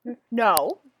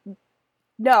No.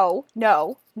 No,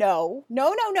 no, no,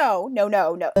 no, no, no, no,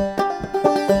 no, no.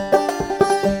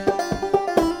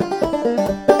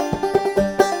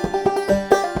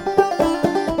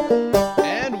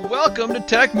 And welcome to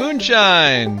Tech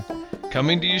Moonshine!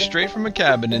 Coming to you straight from a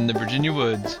cabin in the Virginia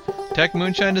woods, Tech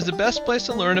Moonshine is the best place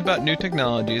to learn about new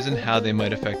technologies and how they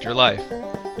might affect your life.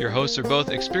 Your hosts are both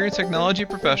experienced technology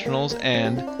professionals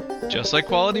and, just like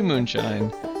quality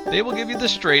moonshine, they will give you the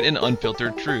straight and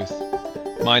unfiltered truth.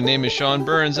 My name is Sean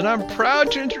Burns, and I'm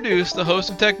proud to introduce the host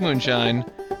of Tech Moonshine,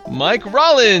 Mike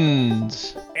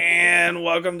Rollins. And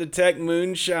welcome to Tech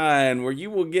Moonshine, where you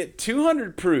will get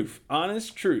 200 proof,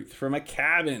 honest truth from a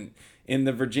cabin in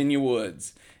the Virginia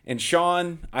woods. And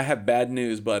Sean, I have bad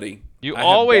news, buddy. You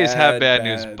always have bad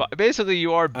news. Basically,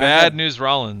 you are Bad News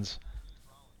Rollins.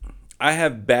 I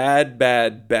have bad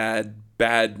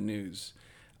news.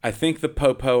 I think the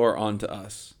Popo are onto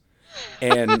us.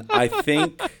 And I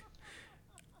think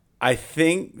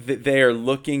that they are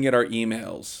looking at our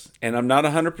emails. And I'm not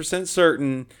 100%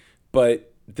 certain,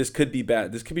 but this could be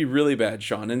bad. This could be really bad,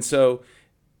 Sean. And so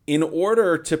in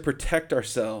order to protect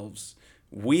ourselves,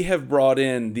 we have brought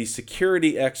in the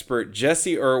security expert,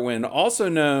 Jesse Irwin, also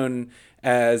known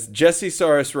as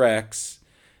Jessesaurus Rex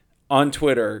on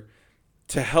Twitter,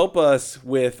 to help us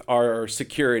with our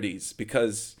securities,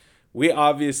 because we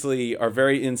obviously are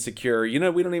very insecure. You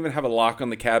know, we don't even have a lock on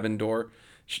the cabin door.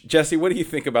 Jesse, what do you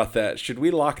think about that? Should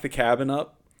we lock the cabin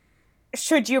up?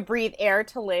 Should you breathe air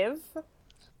to live?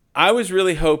 I was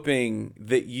really hoping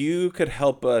that you could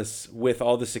help us with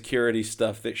all the security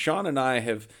stuff that Sean and I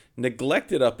have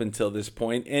neglected up until this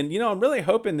point. And, you know, I'm really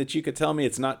hoping that you could tell me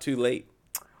it's not too late.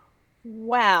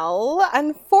 Well,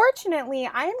 unfortunately,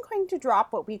 I am going to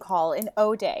drop what we call an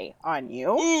O-Day on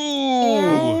you.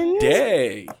 Ooh,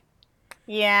 day.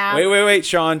 Yeah. Wait,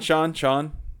 Sean.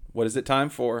 What is it time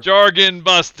for? Jargon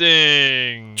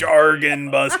busting.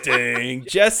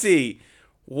 Jesse,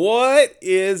 what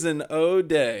is an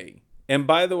O-Day? And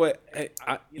by the way,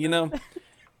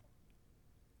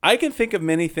 I can think of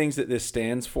many things that this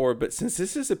stands for, but since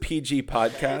this is a PG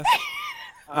podcast,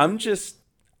 I'm going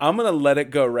to let it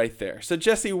go right there. So,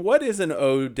 Jesse, what is an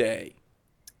O-Day?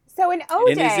 So an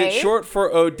O-Day... And is it short for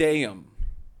Odeum?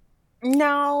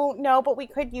 No, but we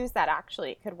could use that,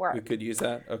 actually. It could work. We could use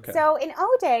that? Okay. So an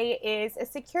O-Day is a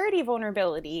security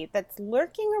vulnerability that's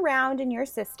lurking around in your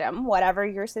system, whatever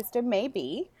your system may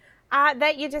be,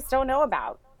 that you just don't know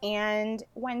about. And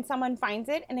when someone finds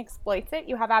it and exploits it,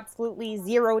 you have absolutely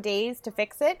 0 days to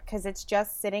fix it, because it's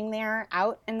just sitting there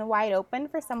out in the wide open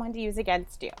for someone to use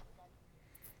against you.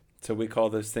 So we call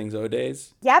those things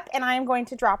O-Days? Yep, and I am going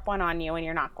to drop one on you, and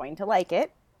you're not going to like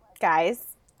it. Guys,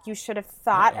 you should have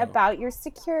thought about your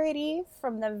security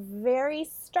from the very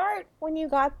start when you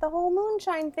got the whole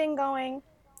moonshine thing going.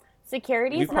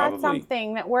 Security is not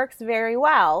something that works very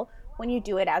well when you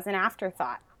do it as an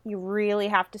afterthought. You really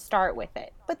have to start with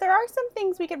it. But there are some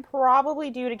things we could probably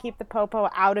do to keep the Popo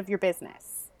out of your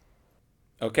business.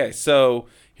 Okay, so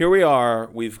here we are.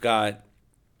 We've got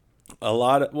a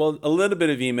little bit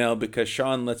of email, because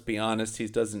Sean, let's be honest, he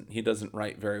doesn't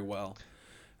write very well.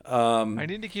 I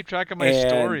need to keep track of my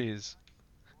stories.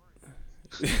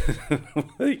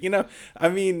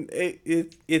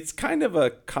 It's kind of a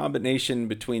combination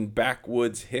between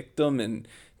backwoods hickdom and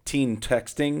teen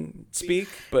texting speak,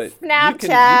 but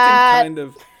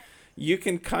Snapchat. you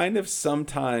can kind of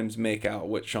sometimes make out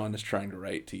what Sean is trying to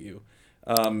write to you.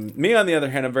 Me, on the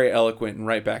other hand, I'm very eloquent and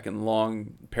write back in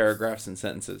long paragraphs and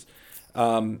sentences.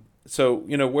 So,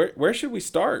 you know, where should we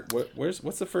start?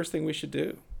 What's the first thing we should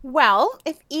do? Well,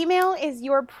 if email is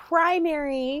your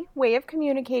primary way of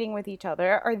communicating with each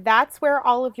other, or that's where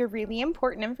all of your really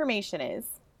important information is,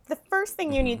 the first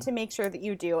thing you need to make sure that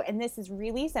you do, and this is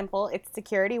really simple, it's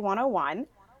Security 101,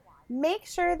 make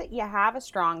sure that you have a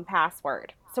strong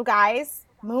password. So guys,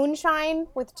 moonshine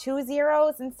with 2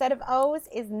 zeros instead of O's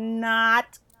is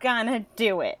not gonna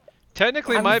do it.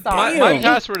 Technically, my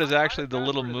password is actually the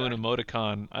little moon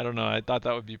emoticon. I don't know. I thought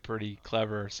that would be pretty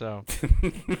clever. So,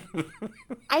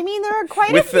 I mean, there are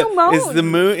quite a few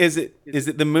moons. Is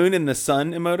it the moon and the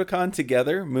sun emoticon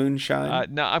together?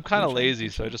 Moonshine. No, I'm kind of lazy,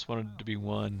 so I just wanted it to be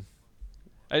one.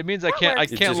 It means I can't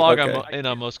works. log in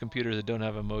on most computers that don't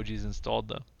have emojis installed,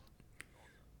 though.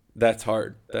 That's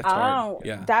hard. Hard.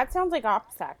 Yeah. That sounds like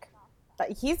OPSEC.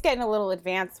 But he's getting a little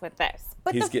advanced with this.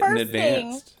 But he's getting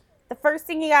advanced. The first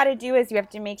thing you got to do is you have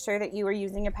to make sure that you are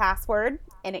using a password,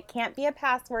 and it can't be a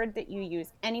password that you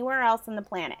use anywhere else on the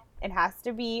planet. It has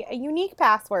to be a unique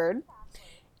password.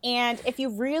 And if you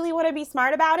really want to be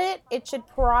smart about it, it should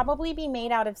probably be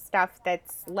made out of stuff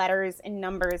that's letters and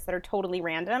numbers that are totally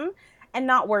random. and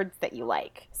not words that you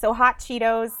like. So hot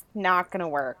Cheetos, not gonna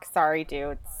work. Sorry,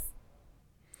 dudes.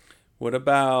 What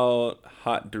about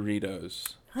hot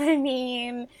Doritos? I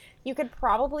mean, you could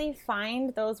probably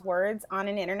find those words on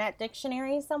an internet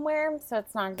dictionary somewhere, so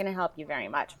it's not gonna help you very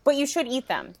much. But you should eat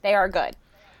them. They are good.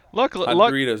 Luckily, Hot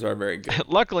Doritos are very good.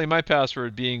 luckily, my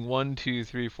password being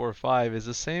 12345 is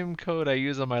the same code I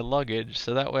use on my luggage,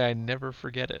 so that way I never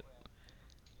forget it.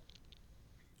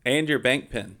 And your bank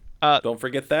pin. Uh, Don't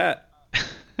forget that.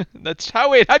 that's how.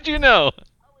 Wait, how'd you know?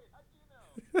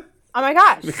 Oh my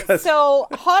gosh. Because So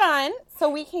hold on. So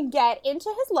we can get into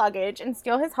his luggage and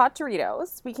steal his hot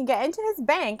Doritos. We can get into his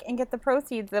bank and get the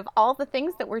proceeds of all the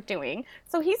things that we're doing.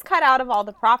 So he's cut out of all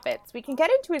the profits. We can get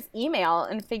into his email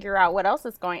and figure out what else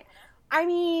is going. I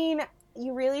mean,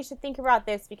 you really should think about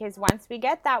this because once we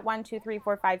get that 1, 2, 3,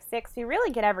 4, 5, 6, we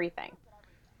really get everything.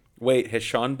 wait, has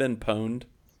Sean been pwned?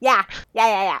 Yeah.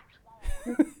 Yeah.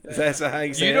 Is that how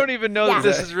you say You it? don't even know Yeah. that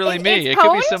this is really me. It's It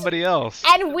could be pwned, somebody else.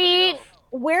 and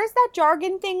where's that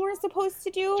jargon thing we're supposed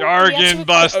to do? Jargon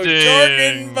busting. Oh,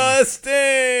 jargon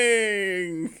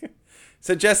busting.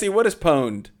 So Jesse, what is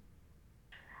pwned?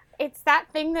 It's that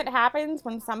thing that happens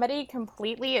when somebody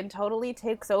completely and totally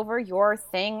takes over your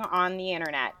thing on the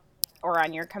internet or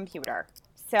on your computer.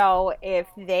 So if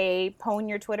they pwn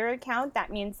your Twitter account, that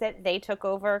means that they took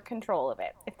over control of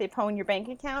it. If they pwn your bank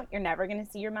account, you're never going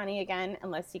to see your money again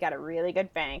unless you got a really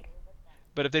good bank.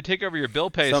 But if they take over your bill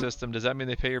pay Some- system, does that mean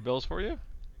they pay your bills for you?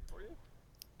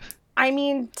 I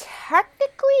mean,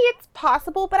 technically it's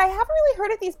possible, but I haven't really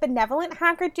heard of these benevolent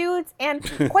hacker dudes. And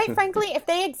quite frankly, if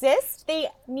they exist, they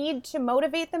need to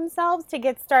motivate themselves to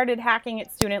get started hacking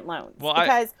at student loans. Well,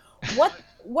 because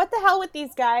what the hell with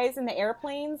these guys in the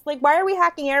airplanes? Like, why are we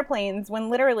hacking airplanes when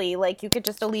literally, like, you could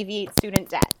just alleviate student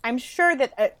debt? I'm sure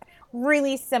that a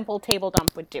really simple table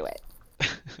dump would do it.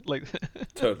 Like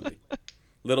Totally.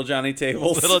 Little Johnny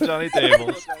Tables. little Johnny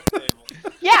Tables.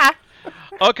 Yeah.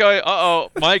 Okay,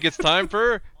 Mike, it's time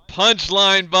for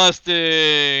punchline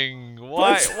busting.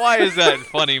 Why is that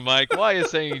funny, Mike? Why is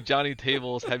saying Johnny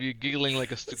Tables have you giggling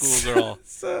like a schoolgirl?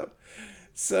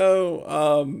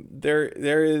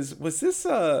 There is, was this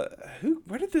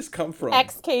where did this come from?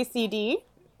 XKCD.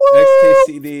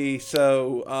 XKCD.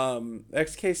 So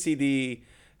XKCD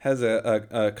has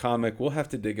a comic. We'll have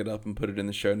to dig it up and put it in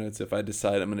the show notes if I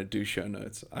decide I'm going to do show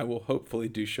notes. I will hopefully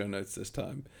do show notes this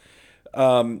time.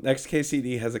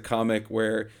 XKCD has a comic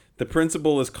where the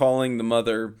principal is calling the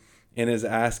mother and is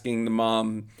asking the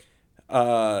mom,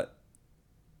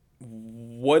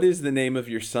 what is the name of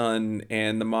your son?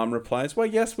 And the mom replies, well,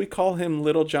 yes, we call him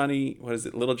Little Johnny. What is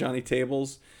it? Little Johnny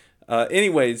Tables.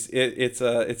 Anyways, it's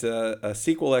a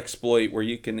SQL exploit where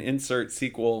you can insert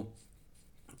SQL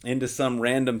into some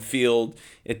random field.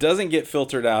 It doesn't get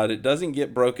filtered out. It doesn't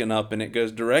get broken up, and it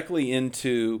goes directly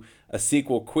into a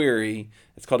SQL query.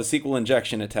 It's called a SQL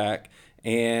injection attack.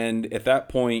 And at that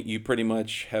point, you pretty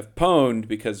much have pwned,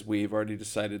 because we've already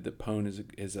decided that pwn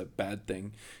is a bad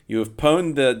thing. You have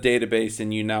pwned the database,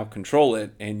 and you now control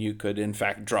it, and you could, in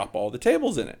fact, drop all the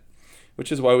tables in it,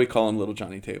 which is why we call them Little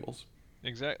Johnny Tables.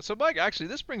 Exactly. So, Mike, actually,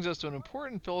 this brings us to an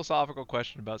important philosophical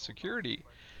question about security.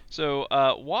 So,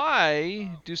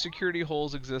 why do security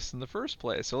holes exist in the first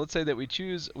place? So let's say that we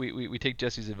take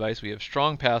Jesse's advice. We have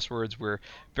strong passwords. We're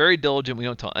very diligent. We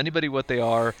don't tell anybody what they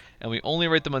are, and we only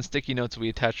write them on sticky notes we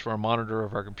attach to our monitor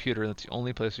of our computer. That's the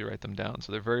only place we write them down.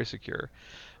 So they're very secure.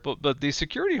 But these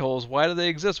security holes, why do they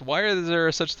exist? Why is there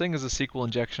such thing as a SQL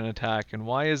injection attack? And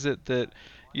why is it that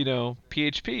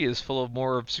PHP is full of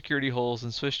more security holes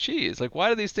than Swiss cheese? Like, why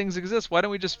do these things exist? Why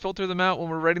don't we just filter them out when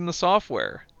we're writing the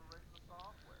software?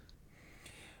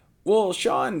 Well,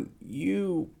 Sean,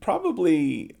 you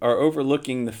probably are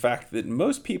overlooking the fact that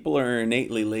most people are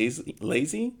innately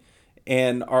lazy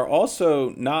and are also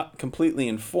not completely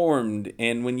informed.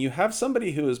 And when you have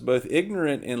somebody who is both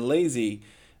ignorant and lazy,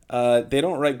 they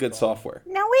don't write good software.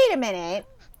 Now, wait a minute.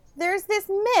 There's this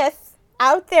myth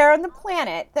out there on the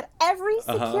planet that every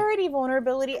security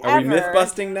vulnerability Are ever... we myth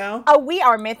busting now? Oh, we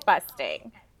are myth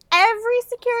busting. Every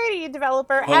security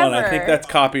developer Hold on, I think that's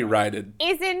copyrighted.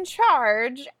 is in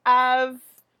charge of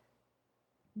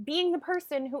being the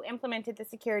person who implemented the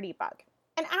security bug.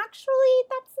 And actually,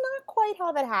 that's not quite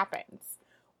how that happens.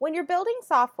 When you're building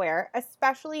software,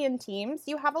 especially in teams,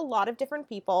 you have a lot of different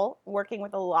people working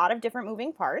with a lot of different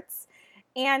moving parts.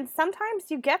 And sometimes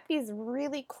you get these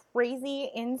really crazy,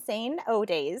 insane O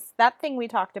days, that thing we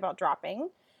talked about dropping,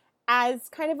 as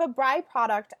kind of a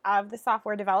byproduct of the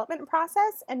software development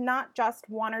process, and not just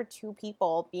one or two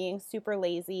people being super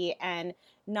lazy and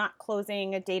not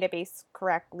closing a database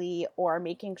correctly or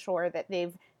making sure that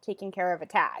they've taken care of a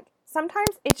tag.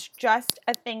 Sometimes it's just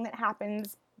a thing that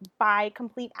happens by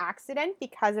complete accident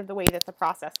because of the way that the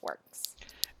process works.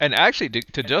 And actually,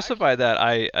 to justify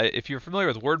that, if you're familiar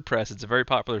with WordPress, it's a very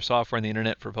popular software on the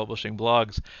internet for publishing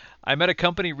blogs. I met a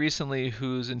company recently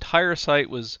whose entire site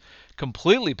was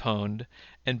completely pwned,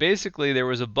 and basically there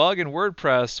was a bug in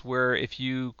WordPress where if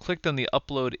you clicked on the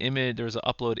upload image, there was an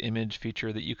upload image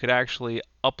feature that you could actually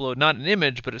upload not an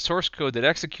image, but a source code that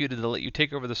executed to let you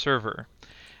take over the server.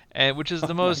 And which is the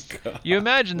Oh my most you god.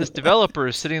 imagine this developer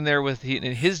is sitting there with and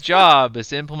his job is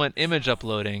to implement image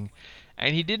uploading,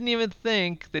 and he didn't even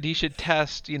think that he should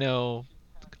test,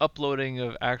 uploading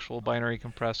of actual binary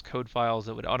compressed code files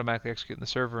that would automatically execute in the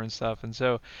server and stuff. And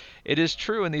so it is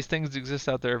true, and these things exist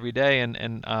out there every day.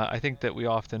 And I think that we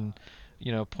often,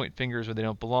 point fingers where they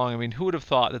don't belong. I mean, who would have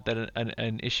thought that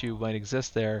an issue might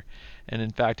exist there? And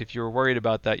in fact, if you were worried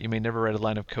about that, you may never write a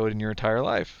line of code in your entire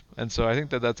life. And so I think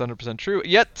that that's 100% true.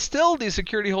 Yet still, these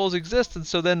security holes exist. And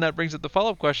so then that brings up the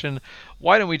follow-up question: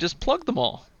 why don't we just plug them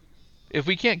all? If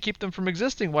we can't keep them from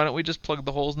existing, why don't we just plug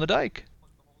the holes in the dike?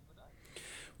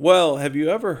 Well, have you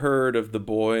ever heard of the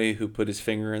boy who put his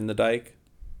finger in the dike?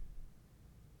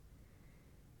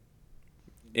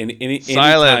 Any time now,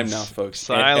 Silence. folks.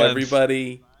 Silence.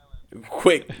 Everybody,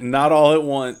 quick, not all at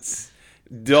once.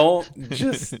 Don't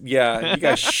just yeah. You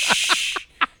guys, shh,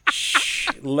 shh.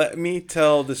 Let me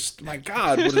tell this. My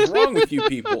God, what is wrong with you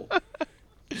people?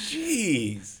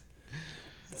 Jeez.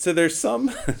 So there's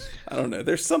some, I don't know.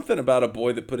 There's something about a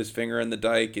boy that put his finger in the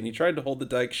dike and he tried to hold the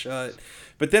dike shut,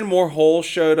 but then more holes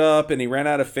showed up and he ran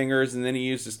out of fingers and then he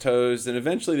used his toes and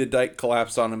eventually the dike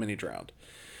collapsed on him and he drowned.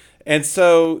 And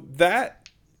so that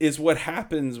is what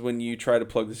happens when you try to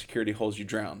plug the security holes. You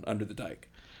drown under the dike.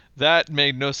 That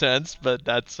made no sense, but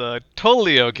that's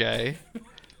totally okay.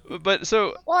 But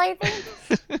so, Well, I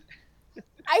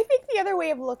think the other way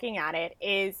of looking at it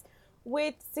is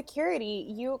with security,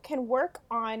 you can work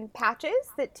on patches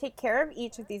that take care of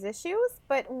each of these issues,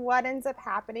 but what ends up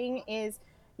happening is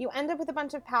you end up with a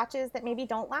bunch of patches that maybe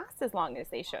don't last as long as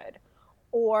they should.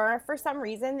 Or for some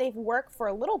reason, they've worked for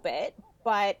a little bit,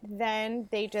 but then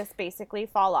they just basically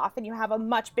fall off, and you have a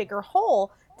much bigger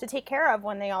hole to take care of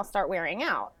when they all start wearing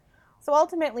out. So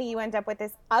ultimately, you end up with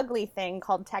this ugly thing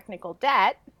called technical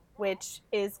debt, which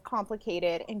is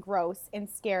complicated and gross and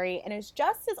scary and is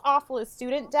just as awful as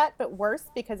student debt, but worse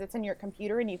because it's in your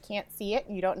computer and you can't see it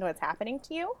and you don't know what's happening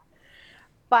to you.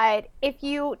 But if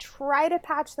you try to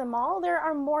patch them all, there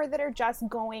are more that are just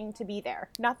going to be there.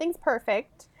 Nothing's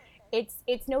perfect.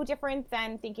 It's no different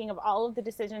than thinking of all of the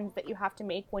decisions that you have to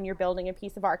make when you're building a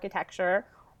piece of architecture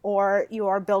or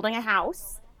you're building a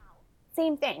house.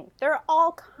 Same thing. There are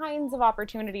all kinds of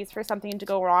opportunities for something to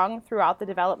go wrong throughout the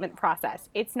development process.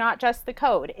 It's not just the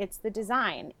code, it's the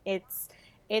design. It's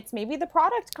maybe the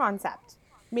product concept.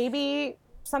 Maybe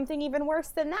something even worse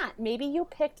than that. Maybe you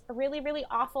picked a really, really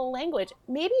awful language.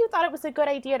 Maybe you thought it was a good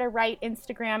idea to write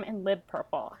Instagram in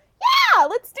libpurple. Yeah,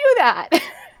 let's do that.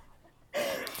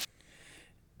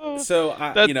 So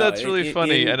that's really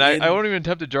funny, and I in won't even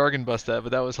attempt to jargon bust that,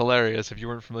 but that was hilarious if you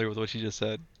weren't familiar with what she just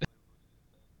said.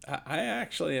 I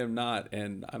actually am not,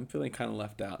 and I'm feeling kind of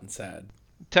left out and sad.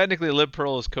 Technically,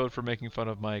 libpearl is code for making fun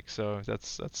of Mike, so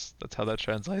that's how that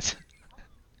translates.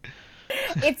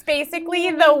 It's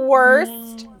basically the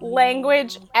worst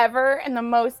language ever and the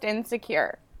most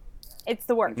insecure. It's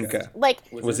the worst. Okay. Like,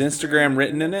 Was Instagram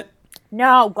written in it?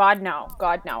 no, God, no.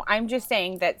 God, no. I'm just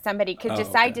saying that somebody could Oh,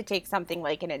 decide okay. to take something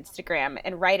like an Instagram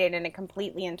and write it in a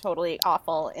completely and totally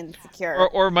awful, insecure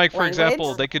Or Mike, for example,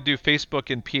 language. they could do Facebook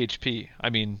in PHP. I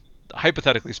mean,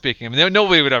 hypothetically speaking, I mean,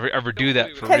 nobody would ever do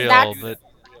that for Because real. that's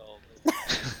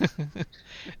But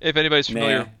if anybody's Nah,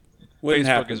 familiar, wouldn't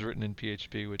Facebook is happen. written in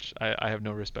PHP, which I have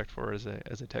no respect for as a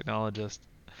technologist.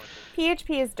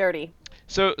 PHP is dirty.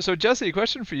 So Jesse, a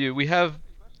question for you.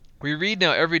 We read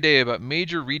now every day about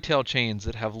major retail chains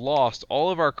that have lost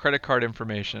all of our credit card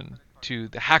information to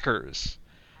the hackers.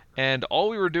 And all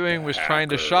we were The doing was trying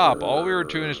to shop. All we were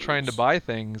doing is trying to hackers. buy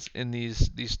things in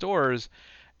these stores,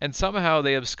 and somehow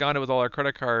they absconded with all our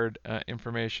credit card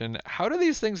information. How do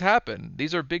these things happen?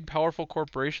 These are big, powerful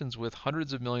corporations with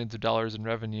hundreds of millions of dollars in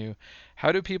revenue.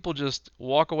 How do people just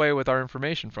walk away with our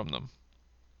information from them?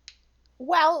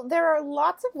 Well, there are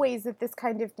lots of ways that this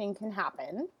kind of thing can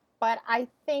happen, but I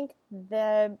think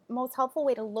the most helpful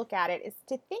way to look at it is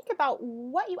to think about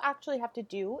what you actually have to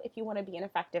do if you want to be an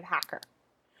effective hacker.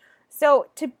 So,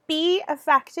 to be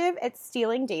effective at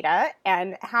stealing data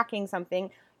and hacking something,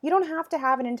 you don't have to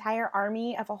have an entire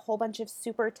army of a whole bunch of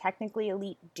super technically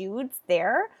elite dudes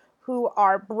there who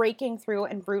are breaking through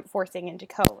and brute forcing into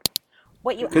code.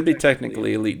 What you Could be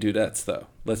technically elite dudettes, though.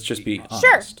 Let's just be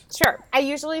Sure, honest. sure. I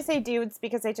usually say dudes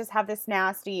because I just have this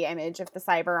nasty image of the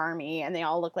cyber army and they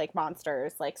all look like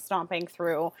monsters, like stomping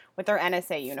through with their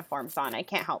NSA uniforms on. I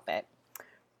can't help it.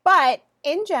 But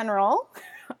in general,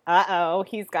 uh-oh,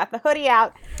 he's got the hoodie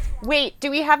out. Wait, do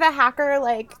we have a hacker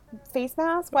like face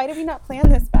mask? Why did we not plan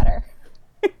this better?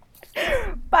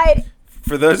 But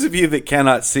For those of you that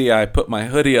cannot see, I put my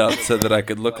hoodie up so that I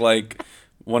could look like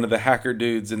one of the hacker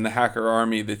dudes in the hacker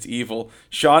army that's evil.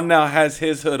 Sean now has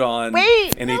his hood on,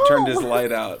 wait, and no. he turned his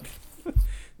light out.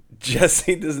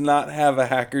 Jesse does not have a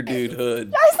hacker dude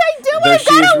hood. Yes, I do. Though I've she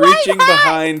got is a white reaching hat.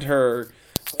 behind her.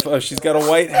 Oh, she's got a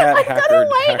white hat I've got a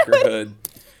white hacker hood. hood.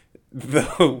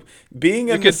 Though being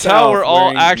You in can the tell South we're all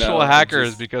wearing- actual no, hackers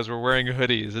just- because we're wearing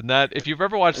hoodies, and that if you've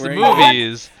ever watched the Wearing-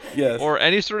 movies Yes. or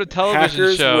any sort of television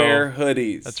Hackers show, wear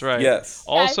hoodies. that's right. Yes.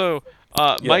 Also,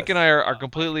 Mike Yes. and I are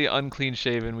completely unclean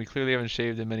shaven. We clearly haven't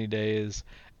shaved in many days,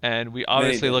 and we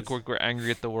obviously look days. like we're angry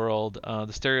at the world.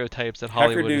 The stereotypes that Hacker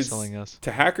Hollywood is dudes selling us.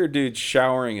 to hacker dudes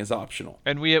showering is optional.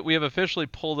 And we have officially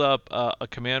pulled up a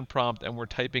command prompt, and we're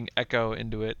typing echo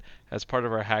into it as part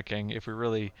of our hacking. If we're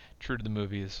really true to the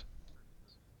movies.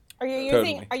 Are you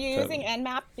using Totally.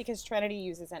 Nmap? Because Trinity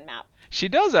uses Nmap. She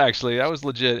does actually. That was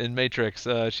legit in Matrix.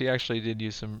 She actually did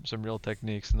use some real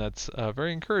techniques, and that's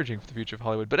very encouraging for the future of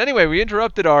Hollywood. But anyway, we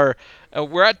interrupted our.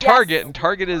 We're at Target, Yes. and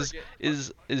Target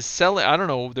is selling. I don't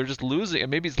know. They're just losing,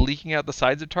 and maybe it's leaking out the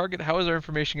sides of Target. How is our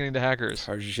information getting to hackers?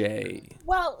 Target.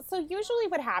 Well, so usually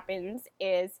what happens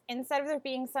is instead of there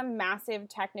being some massive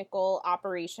technical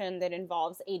operation that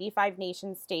involves 85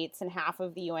 nation states and half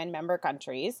of the UN member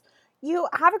countries, you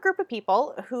have a group of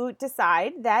people who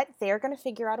decide that they're going to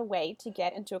figure out a way to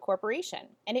get into a corporation.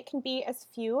 And it can be as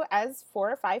few as 4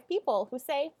 or 5 people who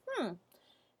say,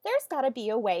 there's got to be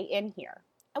a way in here.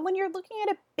 And when you're looking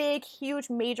at a big, huge,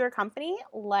 major company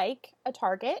like a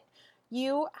Target,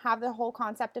 you have the whole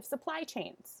concept of supply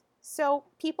chains. So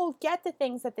people get the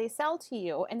things that they sell to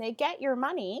you and they get your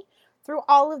money through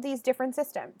all of these different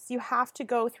systems. You have to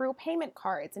go through payment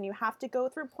cards and you have to go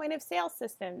through point of sale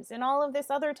systems and all of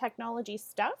this other technology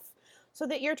stuff so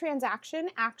that your transaction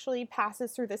actually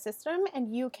passes through the system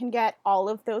and you can get all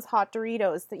of those hot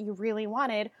Doritos that you really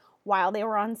wanted while they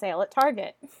were on sale at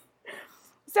Target.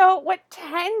 So what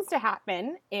tends to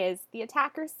happen is the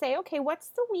attackers say, okay, what's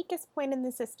the weakest point in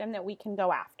the system that we can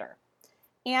go after?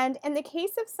 And in the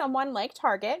case of someone like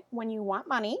Target, when you want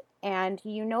money and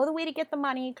you know the way to get the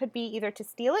money could be either to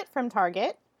steal it from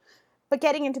Target, but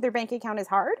getting into their bank account is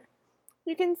hard,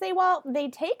 you can say, well, they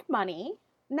take money.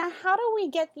 Now, how do we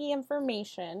get the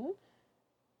information?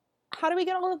 How do we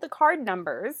get all of the card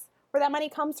numbers where that money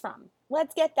comes from?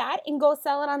 Let's get that and go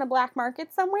sell it on a black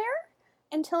market somewhere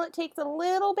until it takes a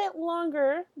little bit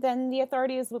longer than the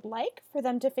authorities would like for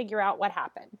them to figure out what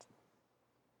happened.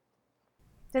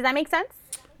 Does that make sense?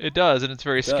 It does, and it's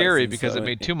very scary and because so it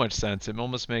made too much sense. It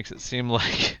almost makes it seem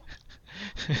like.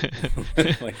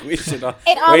 Like we should.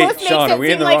 It almost makes Sean, it are we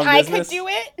in seem the like wrong I business? could do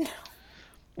it.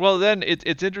 Well, then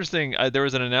it's interesting. There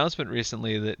was an announcement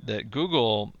recently that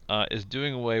Google is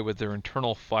doing away with their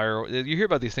internal fire. You hear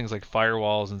about these things like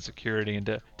firewalls and security, and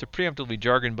to preemptively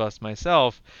jargon bust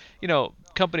myself,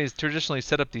 companies traditionally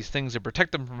set up these things to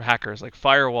protect them from hackers, like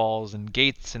firewalls and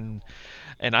gates and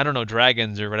I don't know,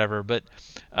 dragons or whatever. But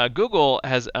Google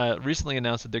has recently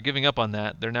announced that they're giving up on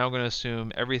that. They're now going to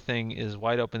assume everything is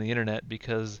wide open the internet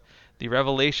because the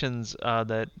revelations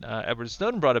that Edward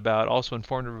Snowden brought about also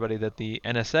informed everybody that the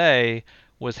NSA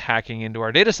was hacking into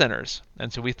our data centers.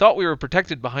 And so we thought we were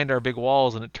protected behind our big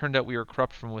walls, and it turned out we were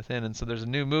corrupt from within. And so there's a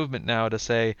new movement now to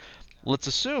say, let's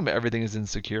assume everything is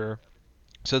insecure,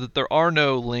 so that there are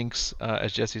no links,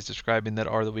 as Jesse's describing, that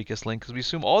are the weakest link, because we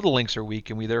assume all the links are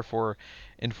weak and we therefore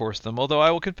enforce them. Although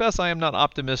I will confess I am not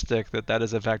optimistic that that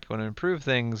is in fact going to improve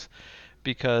things,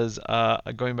 because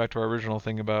going back to our original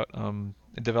thing about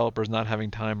developers not having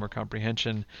time or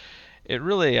comprehension, it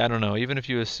really, I don't know, even if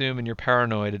you assume and you're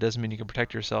paranoid, it doesn't mean you can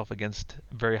protect yourself against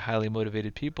very highly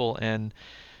motivated people. And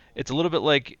it's a little bit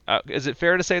like, is it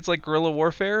fair to say it's like guerrilla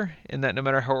warfare, in that no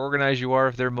matter how organized you are,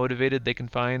 if they're motivated, they can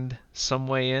find some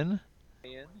way in?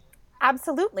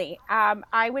 Absolutely.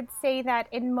 I would say that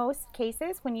in most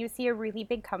cases, when you see a really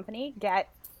big company get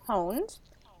honed,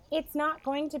 it's not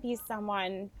going to be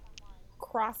someone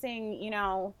crossing,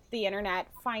 the internet,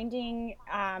 finding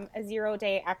a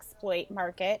zero-day exploit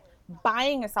market,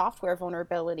 buying a software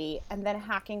vulnerability, and then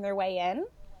hacking their way in.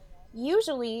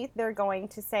 Usually they're going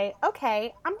to say,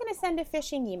 okay, I'm going to send a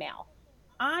phishing email.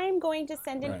 I'm going to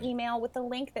send an Right. email with a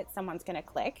link that someone's going to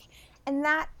click. And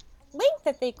that link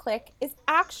that they click is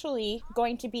actually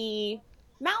going to be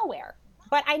malware.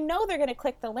 But I know they're going to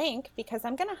click the link because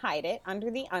I'm going to hide it under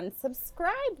the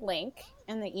unsubscribe link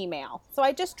in the email. So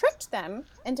I just tricked them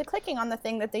into clicking on the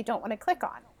thing that they don't want to click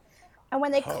on. And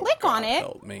when they Oh, click on God, it,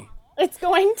 help me. it's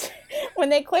going to, when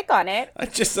they click on it, I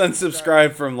just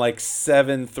unsubscribed from like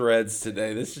 7 threads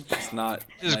today. This is just This is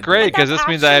not great but doing because that's this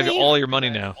means I have actually all your money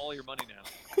now.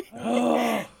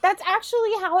 it. that's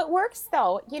actually how it works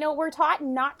though. We're taught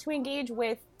not to engage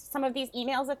with some of these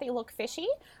emails if they look fishy,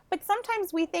 but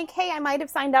sometimes we think, "Hey, I might have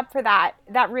signed up for that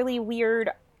really weird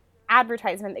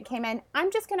advertisement that came in.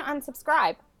 I'm just going to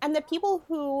unsubscribe." And the people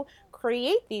who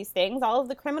create these things, all of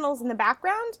the criminals in the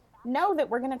background, know that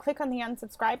we're going to click on the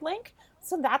unsubscribe link.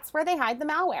 So that's where they hide the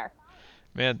malware.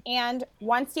 Man, And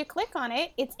once you click on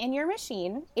it, it's in your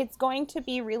machine. It's going to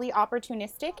be really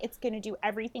opportunistic. It's going to do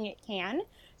everything it can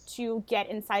to get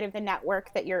inside of the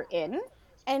network that you're in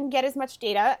and get as much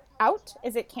data out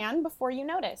as it can before you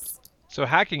notice. so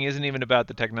hacking isn't even about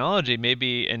the technology.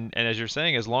 Maybe, and as you're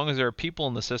saying, as long as there are people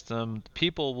in the system,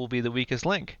 people will be the weakest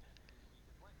link.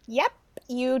 Yep,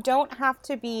 you don't have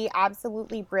to be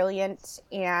absolutely brilliant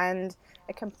and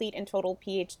a complete and total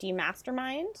PhD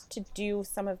mastermind to do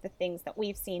some of the things that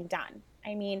we've seen done.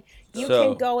 I mean, you can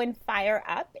So, go and fire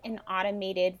up an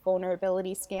automated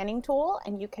vulnerability scanning tool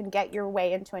and you can get your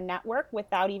way into a network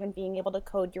without even being able to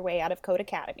code your way out of Code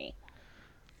Academy.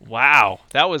 Wow,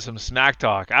 that was some smack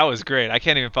talk. That was great. I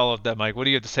can't even follow up that, Mike. What do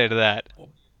you have to say to that?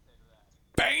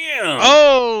 bam.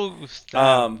 Oh, snap.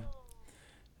 Um,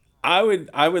 I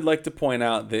would like to point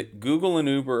out that Google and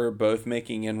Uber are both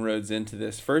making inroads into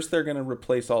this. First, they're going to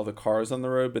replace all the cars on the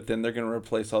road, but then they're going to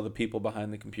replace all the people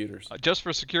behind the computers. Just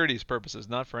for security's purposes,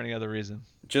 not for any other reason.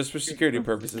 Just for security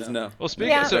purposes, no. Well, speaking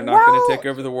Yeah, so They're not going to well, take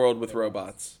over the world with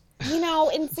robots.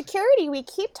 in security, we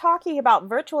keep talking about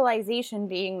virtualization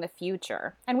being the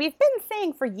future. And we've been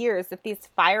saying for years that these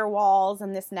firewalls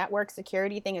and this network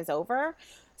security thing is over.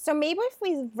 So maybe if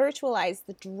we virtualize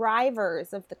the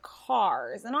drivers of the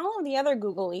cars and all of the other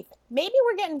googly, maybe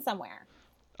we're getting somewhere.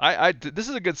 this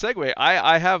is a good segue.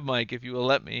 I have, Mike, if you will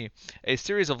let me, a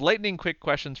series of lightning quick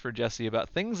questions for Jesse about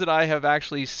things that I have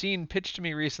actually seen pitched to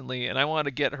me recently, and I want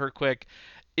to get her quick.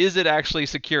 Is it actually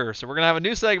secure? So we're gonna have a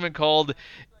new segment called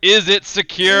 "Is It Is it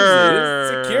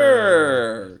Secure?"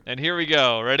 secure? And here we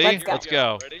go. Ready? Let's go. Let's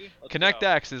go.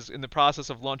 ConnectX is in the process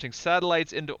of launching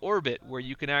satellites into orbit, where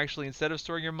you can actually, instead of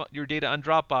storing your data on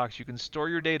Dropbox, you can store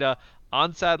your data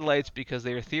on satellites because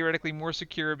they are theoretically more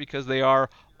secure because they are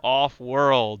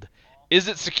off-world. Is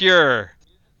it secure?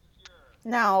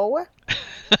 No.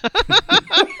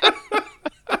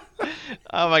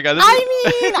 Oh my God!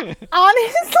 I mean,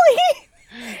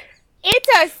 honestly, it's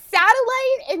a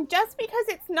satellite, and just because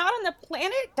it's not on the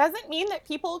planet doesn't mean that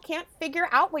people can't figure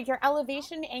out what your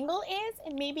elevation angle is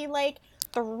and maybe like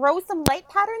throw some light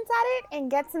patterns at it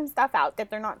and get some stuff out that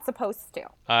they're not supposed to.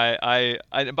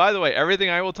 By the way, everything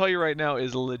I will tell you right now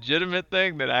is a legitimate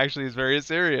thing that actually is very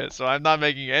serious. So I'm not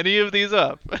making any of these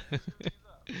up.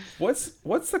 What's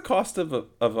the cost of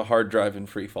a hard drive in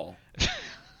free fall?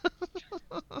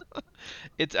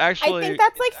 It's I actually think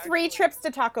that's like 3 trips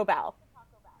to Taco Bell.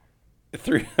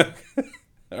 3.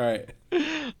 All right.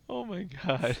 Oh my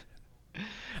God.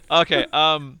 Okay.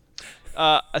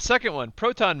 A second one,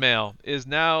 Proton Mail, is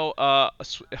now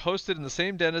hosted in the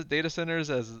same data centers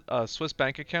as Swiss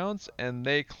bank accounts, and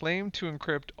they claim to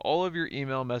encrypt all of your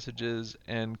email messages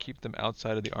and keep them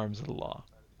outside of the arms of the law.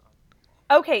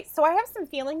 Okay, so I have some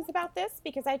feelings about this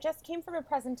because I just came from a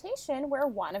presentation where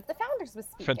one of the founders was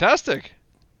speaking. Fantastic.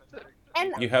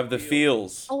 And You have the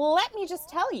feels. let me just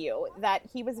tell you that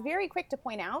he was very quick to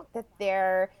point out that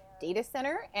their data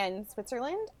center in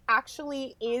Switzerland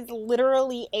actually is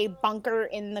literally a bunker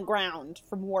in the ground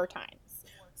from war times.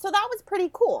 So that was pretty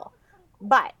cool.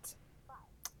 But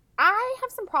I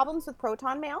have some problems with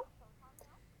Proton Mail.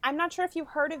 I'm not sure if you've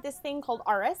heard of this thing called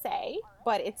RSA,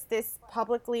 but it's this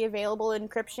publicly available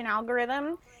encryption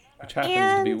algorithm. Which happens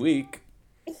to be And weak.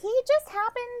 he just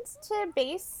happened to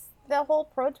base the whole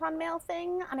Proton Mail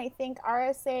thing, and I think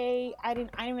RSA. I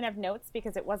didn't even have notes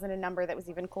because it wasn't a number that was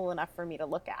even cool enough for me to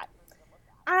look at.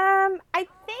 I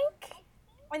think,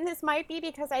 and this might be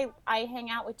because I hang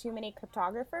out with too many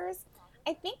cryptographers.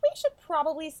 I think we should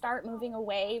probably start moving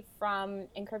away from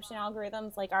encryption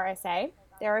algorithms like RSA.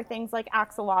 There are things like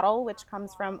Axolotl, which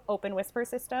comes from Open Whisper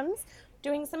Systems,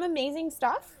 doing some amazing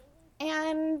stuff,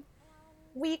 and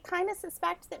we kind of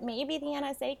suspect that maybe the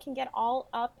NSA can get all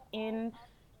up in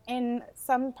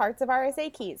some parts of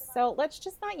RSA keys. So let's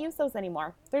just not use those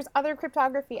anymore. There's other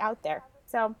cryptography out there.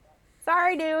 So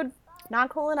sorry, dude. Not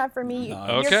cool enough for me. Not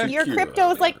Your Okay. your secure.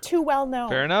 crypto is like too well known.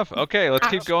 Fair enough. Okay, let's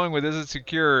keep Actually, going with is it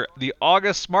secure? The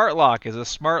August smart lock is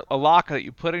a lock that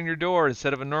you put in your door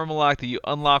instead of a normal lock that you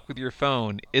unlock with your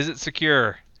phone. Is it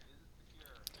secure?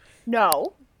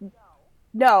 no.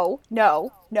 No,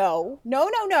 no, no, no,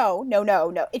 no, no, no, no,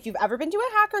 no. If you've ever been to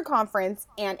a hacker conference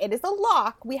and it is a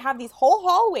lock, we have these whole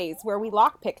hallways where we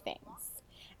lockpick things.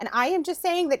 And I am just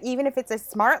saying that even if it's a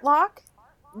smart lock,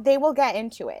 they will get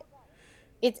into it.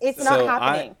 It's not So I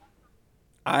happening.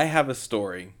 I have a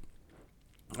story.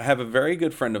 I have a very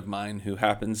good friend of mine who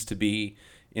happens to be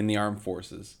in the armed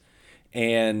forces,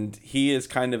 and he is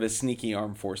kind of a sneaky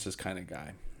armed forces kind of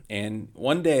guy. And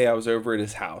one day I was over at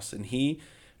his house, and he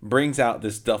brings out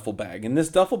this duffel bag, and this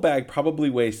duffel bag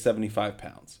probably weighs 75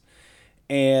 pounds.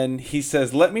 And he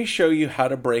says, "Let me show you how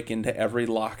to break into every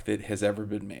lock that has ever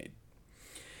been made."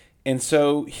 And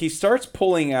so he starts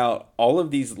pulling out all of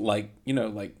these, like,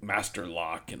 like master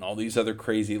lock and all these other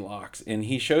crazy locks. And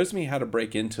he shows me how to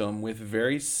break into them with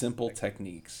very simple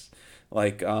techniques.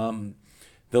 Like the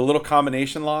little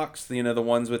combination locks, the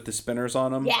ones with the spinners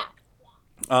on them.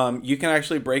 Yeah. You can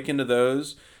actually break into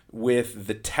those with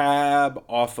the tab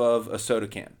off of a soda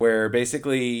can, where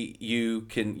basically you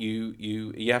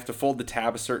have to fold the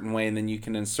tab a certain way, and then you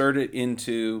can insert it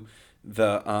into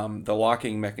the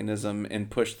locking mechanism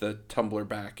and push the tumbler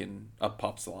back, and up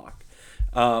pops the lock.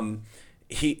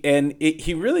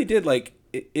 He really did, like,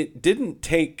 it didn't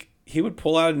take. He would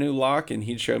pull out a new lock and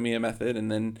he'd show me a method,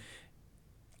 and then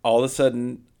all of a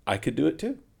sudden I could do it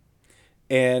too.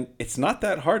 And it's not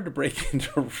that hard to break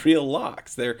into real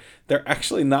locks. They're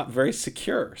actually not very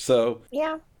secure. So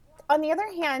Yeah. On the other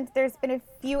hand, there's been a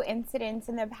few incidents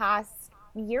in the past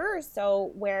year or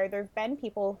so where there've been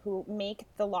people who make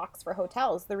the locks for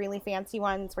hotels, the really fancy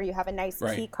ones where you have a nice key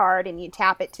right, card and you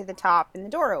tap it to the top and the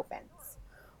door opens.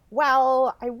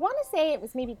 Well, I want to say it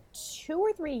was maybe 2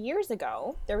 or 3 years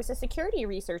ago, there was a security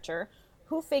researcher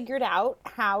who figured out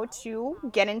how to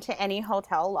get into any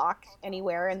hotel lock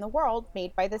anywhere in the world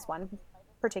made by this one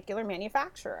particular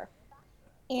manufacturer.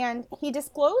 And he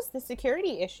disclosed the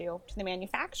security issue to the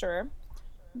manufacturer,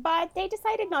 but they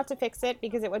decided not to fix it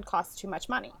because it would cost too much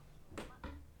money.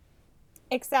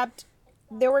 Except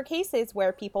there were cases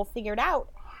where people figured out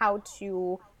how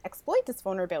to exploit this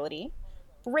vulnerability,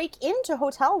 break into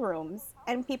hotel rooms,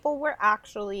 and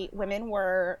women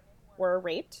were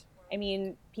raped. I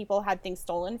mean, people had things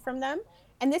stolen from them.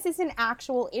 And this is an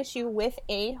actual issue with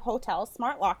a hotel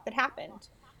smart lock that happened.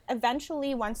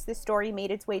 Eventually, once this story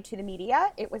made its way to the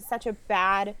media, it was such a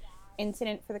bad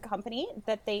incident for the company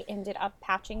that they ended up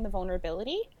patching the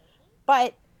vulnerability.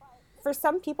 But for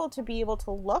some people to be able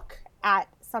to look at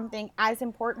something as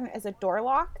important as a door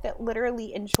lock that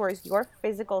literally ensures your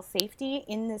physical safety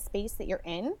in the space that you're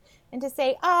in, and to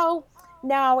say, oh,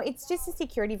 no, it's just a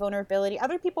security vulnerability.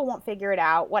 Other people won't figure it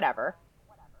out, whatever.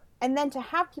 And then to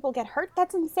have people get hurt,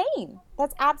 that's insane.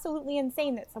 That's absolutely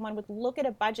insane that someone would look at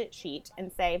a budget sheet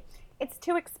and say, it's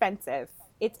too expensive.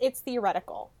 It's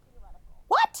theoretical.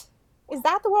 What? Is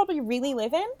that the world we really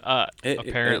live in?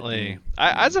 Apparently.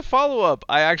 As a follow-up,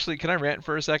 can I rant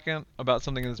for a second about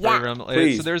something that's very Yeah. relevant? So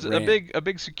please there's rant. a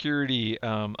big security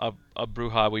a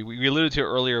brouhaha. We alluded to it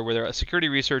earlier, where a security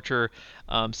researcher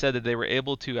said that they were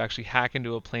able to actually hack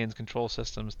into a plane's control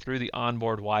systems through the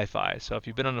onboard Wi-Fi. So if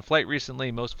you've been on a flight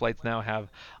recently, most flights now have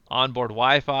onboard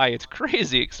Wi-Fi. It's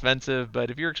crazy expensive, but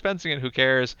if you're expensing it, who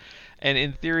cares? And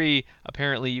in theory,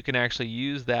 apparently, you can actually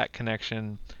use that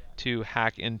connection to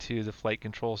hack into the flight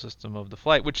control system of the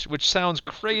flight, which sounds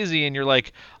crazy, and you're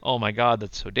like, oh my god,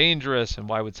 that's so dangerous, and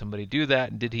why would somebody do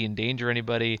that, and did he endanger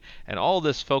anybody? And all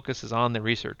this focus is on the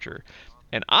researcher.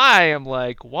 And I am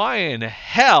like, why in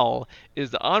hell is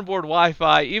the onboard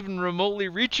Wi-Fi even remotely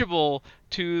reachable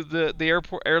to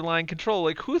the airline control?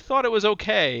 Like, who thought it was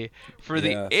okay for the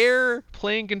Yes.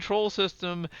 airplane control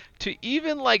system to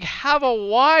even like have a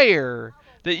wire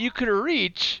that you could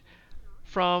reach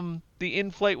from the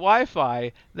in-flight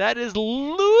Wi-Fi? That is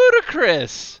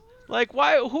ludicrous. Like,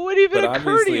 why? Who would even But occur to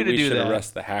obviously you to we do should that?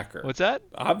 arrest the hacker. What's that?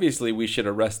 Obviously we should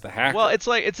arrest the Well,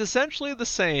 hacker. it's essentially the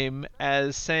same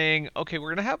as saying, okay, we're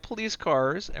gonna have police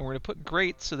cars and we're gonna put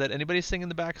grates so that anybody sitting in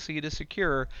the back seat is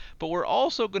secure, but we're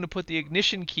also gonna put the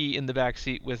ignition key in the back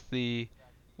seat with the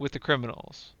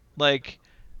criminals. Like,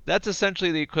 that's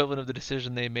essentially the equivalent of the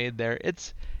decision they made there.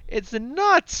 It's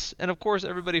nuts. And of course,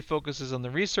 everybody focuses on the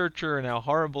researcher and how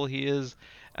horrible he is.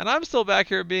 And I'm still back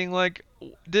here being like,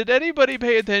 did anybody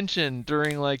pay attention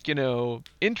during, like,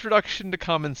 introduction to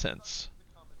common sense?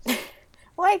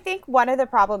 Well, I think one of the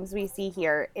problems we see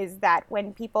here is that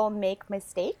when people make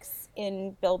mistakes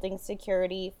in building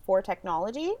security for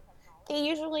technology, they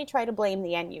usually try to blame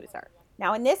the end user.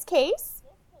 Now, in this case,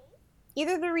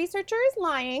 either the researcher is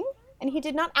lying and he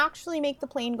did not actually make the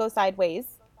plane go sideways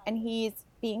and he's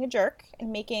being a jerk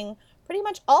and making pretty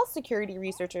much all security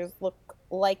researchers look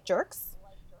like jerks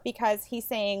because he's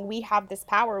saying we have this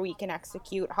power we can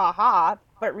execute, ha ha,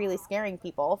 but really scaring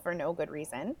people for no good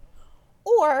reason.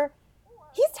 Or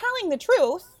he's telling the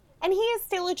truth and he is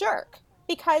still a jerk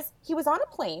because he was on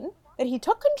a plane that he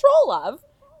took control of,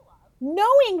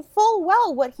 knowing full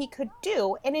well what he could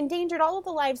do, and endangered all of the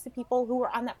lives of people who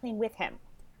were on that plane with him.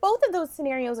 Both of those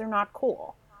scenarios are not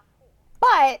cool.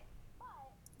 But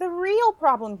the real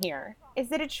problem here is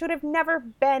that it should have never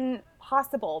been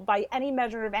possible by any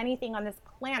measure of anything on this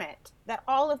planet that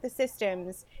all of the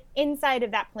systems inside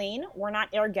of that plane were not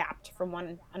air gapped from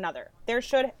one another. They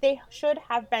should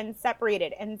have been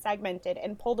separated and segmented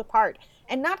and pulled apart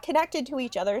and not connected to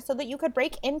each other so that you could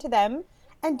break into them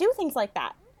and do things like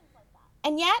that.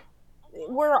 And yet,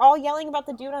 we're all yelling about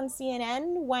the dude on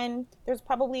CNN when there's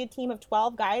probably a team of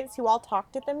 12 guys who all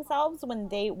talked to themselves when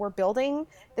they were building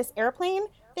this airplane,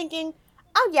 thinking,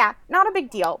 oh yeah, not a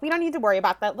big deal. We don't need to worry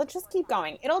about that. Let's just keep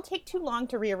going. It'll take too long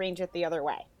to rearrange it the other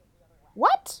way.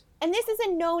 What? And this is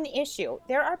a known issue.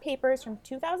 There are papers from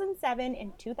 2007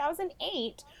 and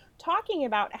 2008 talking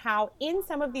about how in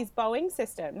some of these Boeing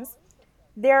systems,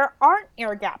 there aren't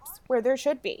air gaps where there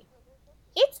should be.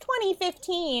 It's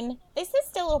 2015. This is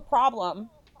still a problem.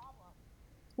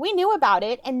 We knew about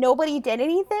it and nobody did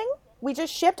anything. We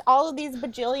just shipped all of these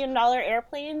bajillion-dollar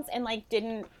airplanes and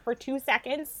didn't for 2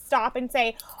 seconds stop and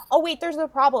say, oh wait, there's a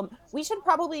problem. We should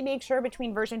probably make sure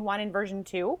between version 1 and version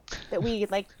 2 that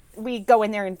we go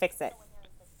in there and fix it.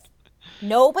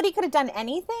 Nobody could have done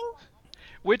anything.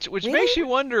 Which really? Makes you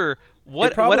wonder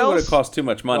It probably what else would have cost too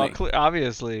much money. Well,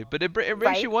 obviously, but it makes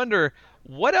Right? you wonder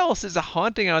what else is a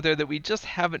haunting out there that we just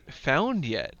haven't found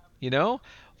yet.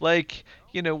 What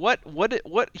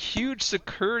huge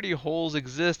security holes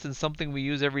exist in something we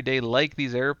use every day, like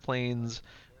these airplanes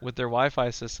with their Wi-Fi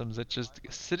systems that's just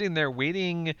sitting there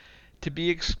waiting to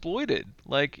be exploited.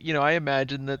 I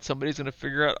imagine that somebody's going to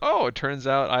figure out, oh, it turns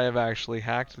out I have actually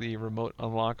hacked the remote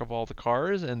unlock of all the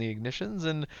cars and the ignitions,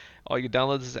 and all you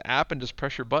download this app and just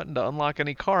press your button to unlock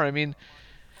any car. I mean,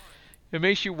 it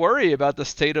makes you worry about the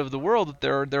state of the world that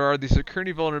there are these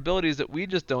security vulnerabilities that we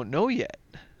just don't know yet.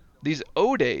 These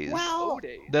O days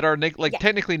that are Yeah.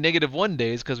 technically -1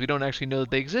 days because we don't actually know that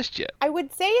they exist yet. I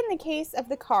would say in the case of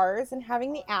the cars and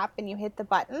having the app and you hit the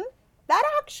button, that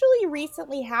actually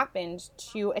recently happened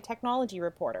to a technology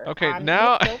reporter. Okay,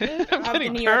 now Nick Bilton I'm of the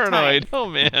getting New York paranoid. Times. Oh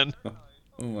man.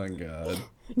 Oh my god.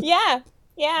 Yeah.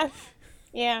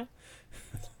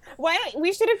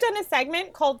 We should have done a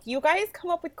segment called "You Guys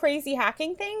Come Up with Crazy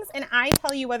Hacking Things," and I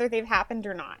tell you whether they've happened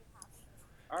or not.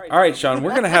 All right, Sean, we're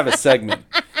going to have a segment.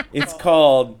 It's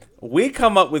called We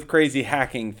Come Up with Crazy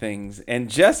Hacking Things, and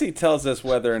Jesse tells us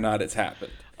whether or not it's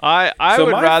happened. I So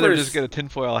would my rather first- just get a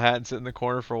tinfoil hat and sit in the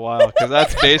corner for a while because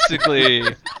that's basically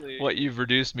what you've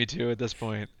reduced me to at this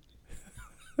point.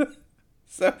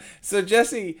 So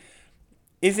Jesse,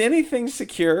 is anything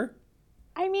secure?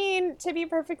 I mean, to be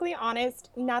perfectly honest,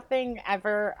 nothing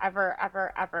ever, ever,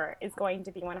 ever, ever is going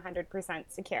to be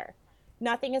 100% secure.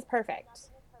 Nothing is perfect.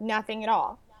 Nothing at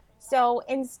all. So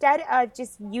instead of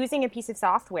just using a piece of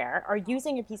software or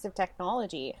using a piece of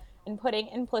technology and putting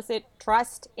implicit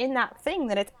trust in that thing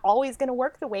that it's always going to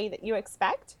work the way that you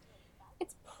expect,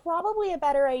 it's probably a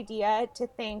better idea to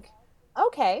think,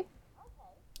 okay,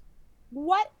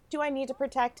 what do I need to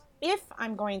protect if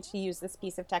I'm going to use this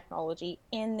piece of technology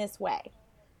in this way?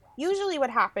 Usually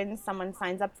what happens, someone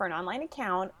signs up for an online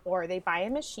account or they buy a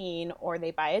machine or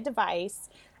they buy a device,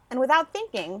 and without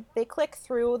thinking, they click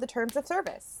through the terms of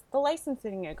service, the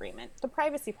licensing agreement, the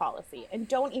privacy policy, and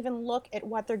don't even look at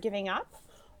what they're giving up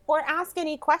or ask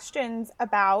any questions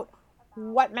about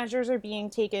what measures are being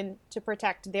taken to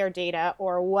protect their data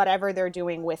or whatever they're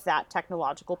doing with that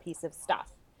technological piece of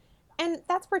stuff. And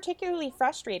that's particularly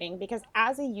frustrating because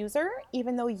as a user,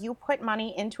 even though you put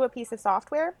money into a piece of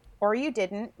software, or you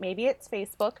didn't, maybe it's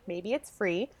Facebook, maybe it's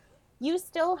free, you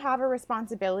still have a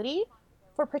responsibility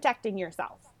for protecting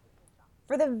yourself.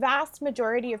 For the vast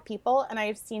majority of people, and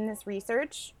I've seen this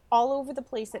research all over the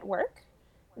place at work,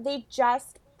 they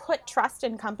just put trust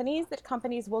in companies that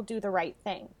companies will do the right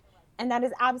thing. And that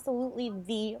is absolutely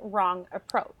the wrong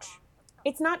approach.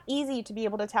 It's not easy to be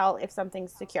able to tell if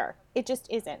something's secure. It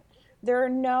just isn't. There are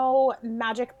no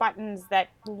magic buttons that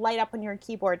light up on your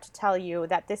keyboard to tell you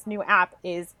that this new app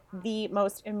is the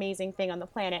most amazing thing on the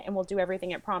planet and will do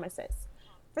everything it promises.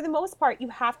 For the most part, you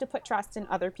have to put trust in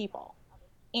other people.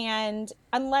 And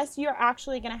unless you're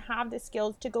actually going to have the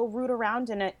skills to go root around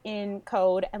in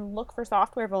code and look for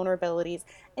software vulnerabilities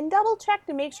and double check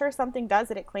to make sure something does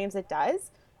what it claims it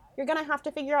does, you're going to have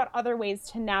to figure out other ways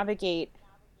to navigate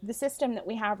the system that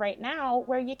we have right now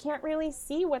where you can't really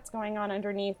see what's going on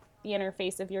underneath the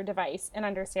interface of your device and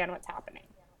understand what's happening.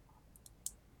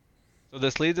 So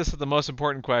this leads us to the most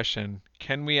important question.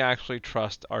 Can we actually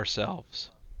trust ourselves?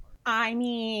 I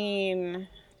mean,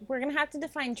 we're going to have to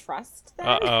define trust then.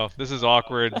 Uh-oh, this is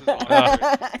awkward.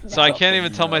 So I No. can't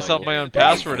even tell myself my own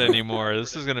password anymore.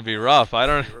 This is going to be rough. I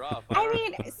don't... I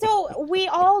mean, so we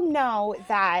all know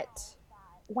that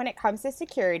when it comes to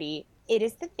security, it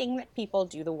is the thing that people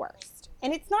do the worst.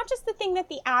 And it's not just the thing that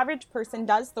the average person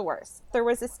does the worst. There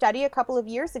was a study a couple of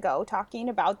years ago talking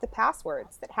about the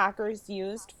passwords that hackers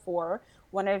used for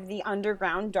one of the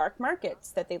underground dark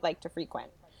markets that they like to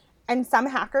frequent. And some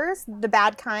hackers, the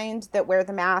bad kind that wear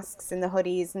the masks and the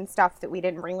hoodies and stuff that we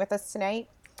didn't bring with us tonight,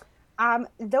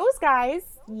 those guys,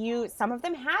 some of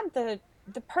them had the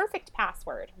perfect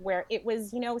password where it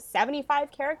was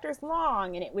 75 characters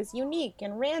long and it was unique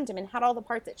and random and had all the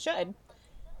parts it should.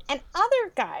 And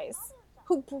other guys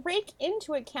who break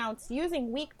into accounts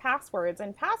using weak passwords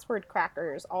and password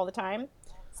crackers all the time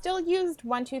still used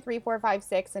 1 2 3 4 5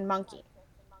 6 and monkey.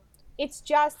 It's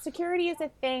just security is a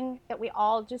thing that we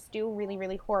all just do really,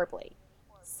 really horribly.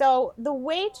 So the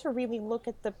way to really look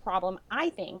at the problem, I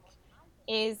think,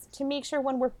 is to make sure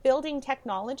when we're building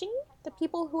technology, the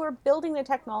people who are building the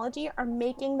technology are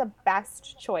making the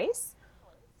best choice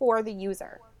for the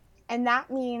user. And that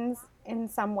means in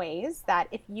some ways that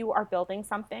if you are building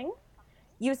something,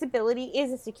 usability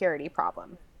is a security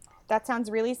problem. That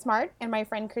sounds really smart. And my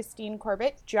friend Christine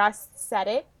Corbett just said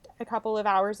it a couple of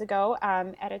hours ago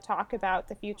at a talk about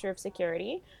the future of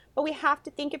security. But we have to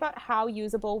think about how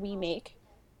usable we make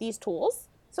these tools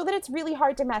so that it's really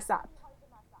hard to mess up.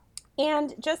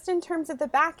 And just in terms of the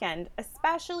back end,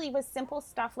 especially with simple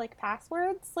stuff like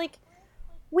passwords, like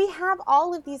we have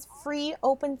all of these free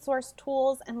open source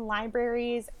tools and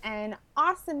libraries and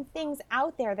awesome things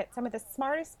out there that some of the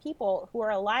smartest people who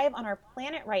are alive on our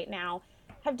planet right now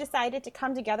have decided to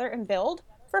come together and build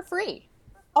for free.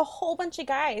 A whole bunch of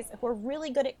guys who are really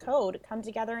good at code come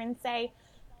together and say,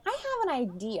 I have an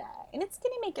idea, and it's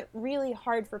going to make it really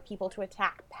hard for people to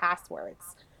attack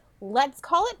passwords. Let's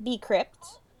call it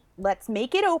bcrypt. Let's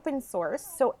make it open source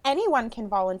so anyone can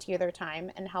volunteer their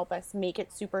time and help us make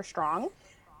it super strong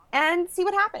and see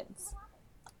what happens.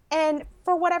 And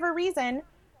for whatever reason,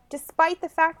 despite the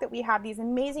fact that we have these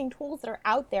amazing tools that are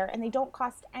out there and they don't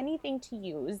cost anything to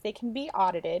use, they can be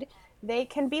audited, they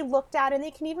can be looked at, and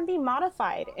they can even be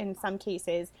modified in some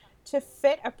cases to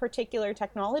fit a particular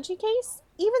technology case.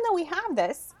 Even though we have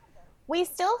this, we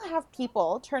still have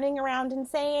people turning around and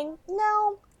saying,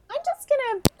 no,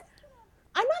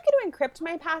 I'm not going to encrypt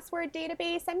my password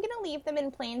database. I'm going to leave them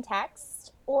in plain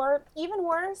text. Or even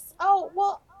worse, oh,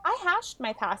 well, I hashed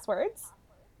my passwords,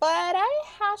 but I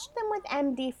hashed them with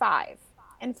MD5.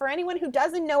 And for anyone who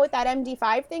doesn't know what that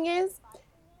MD5 thing is,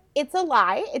 it's a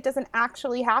lie. It doesn't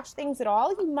actually hash things at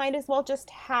all. You might as well just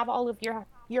have all of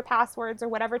your passwords or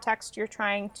whatever text you're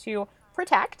trying to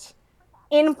protect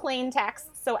in plain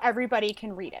text so everybody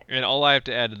can read it. And all I have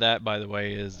to add to that, by the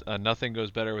way, is nothing goes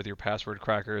better with your password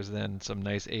crackers than some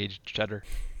nice aged cheddar.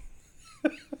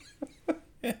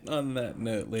 And on that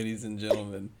note, ladies and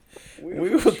gentlemen, we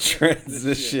will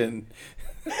transition.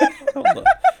 Hold on.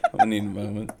 I need a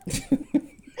moment.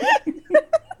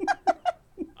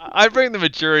 I bring the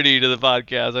maturity to the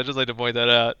podcast. I just like to point that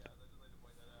out.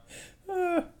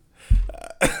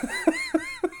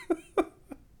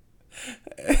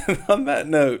 And on that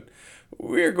note,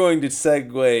 we're going to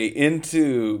segue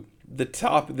into the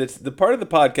part of the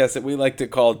podcast that we like to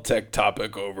call Tech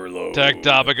Topic Overload. Tech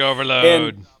topic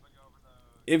overload. And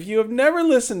if you have never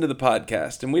listened to the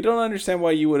podcast, and we don't understand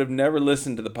why you would have never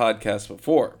listened to the podcast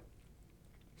before,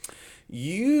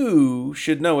 you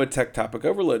should know what Tech Topic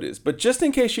Overload is. But just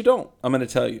in case you don't, I'm going to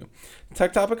tell you.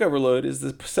 Tech Topic Overload is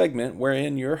the segment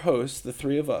wherein your hosts, the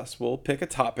three of us, will pick a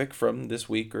topic from this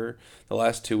week or the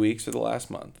last 2 weeks or the last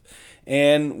month.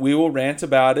 And we will rant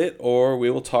about it, or we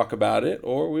will talk about it,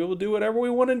 or we will do whatever we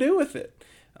want to do with it.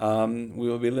 We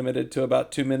will be limited to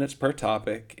about 2 minutes per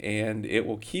topic, and it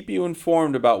will keep you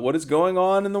informed about what is going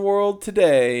on in the world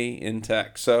today in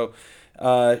tech. So,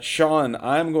 Sean,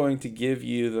 I'm going to give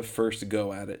you the first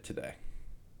go at it today.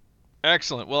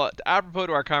 Excellent. Well, apropos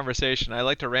to our conversation, I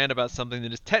like to rant about something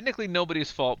that is technically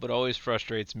nobody's fault but always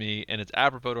frustrates me, and it's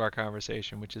apropos to our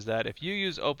conversation, which is that if you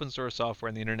use open source software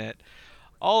on the internet,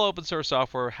 all open source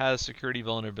software has security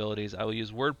vulnerabilities. I will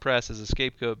use WordPress as a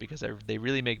scapegoat because they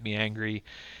really make me angry.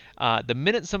 The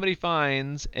minute somebody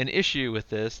finds an issue with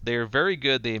this, they're very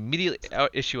good. They immediately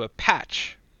issue a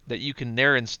patch that you can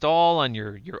there install on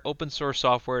your open source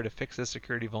software to fix this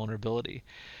security vulnerability.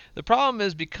 The problem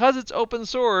is because it's open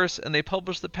source and they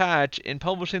publish the patch, in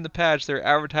publishing the patch, they're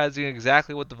advertising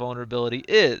exactly what the vulnerability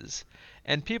is.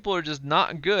 And people are just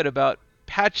not good about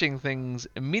patching things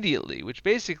immediately, which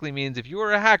basically means if you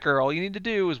are a hacker, all you need to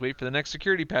do is wait for the next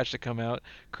security patch to come out,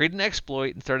 create an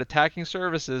exploit, and start attacking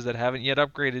services that haven't yet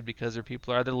upgraded because their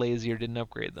people are either lazy or didn't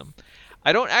upgrade them.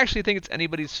 I don't actually think it's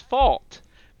anybody's fault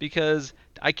because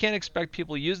I can't expect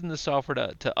people using the software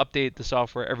to update the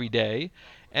software every day.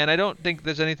 And I don't think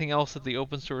there's anything else that the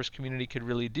open source community could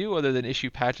really do other than issue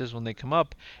patches when they come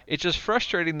up. It's just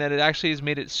frustrating that it actually has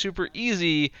made it super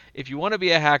easy. If you want to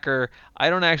be a hacker, I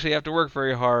don't actually have to work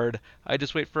very hard. I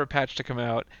just wait for a patch to come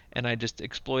out and I just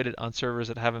exploit it on servers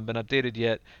that haven't been updated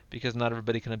yet because not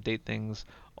everybody can update things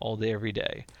all day every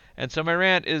day. And so my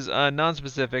rant is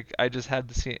non-specific. I just had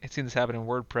seen this happen in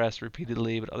WordPress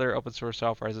repeatedly, but other open source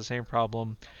software has the same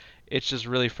problem. It's just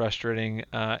really frustrating,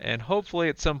 and hopefully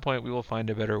at some point we will find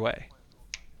a better way.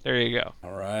 There you go.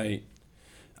 All right.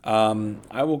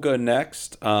 I will go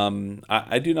next.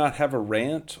 I do not have a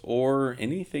rant or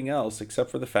anything else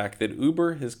except for the fact that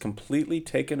Uber has completely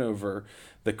taken over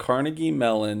the Carnegie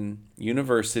Mellon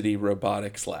University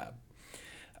Robotics Lab.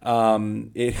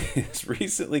 It has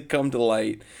recently come to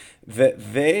light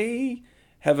that they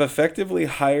have effectively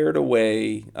hired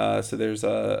away. So there's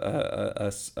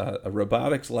a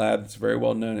robotics lab that's very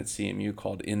well known at CMU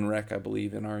called INREC, I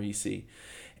believe, NREC.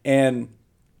 And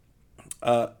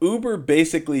Uber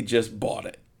basically just bought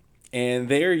it. And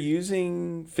they're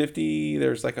using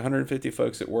there's like 150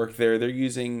 folks that work there. They're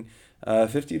using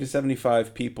 50 to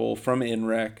 75 people from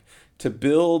INREC to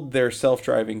build their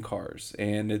self-driving cars.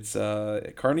 And it's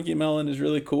Carnegie Mellon is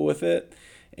really cool with it.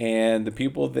 And the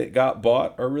people that got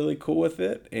bought are really cool with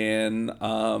it. And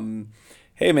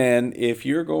hey, man, if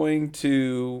you're going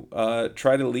to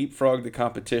try to leapfrog the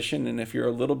competition, and if you're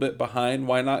a little bit behind,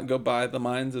 why not go buy the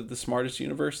minds of the smartest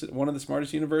university, one of the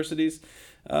smartest universities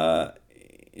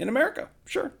in America?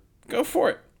 Sure, go for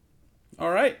it.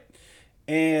 All right.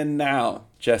 And now,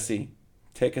 Jesse,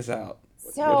 take us out.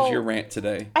 What is your rant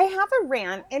today? I have a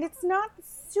rant, and it's not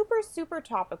super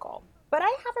topical. But I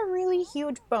have a really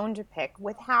huge bone to pick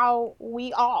with how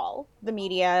we all, the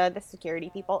media, the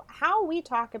security people, how we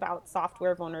talk about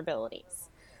software vulnerabilities.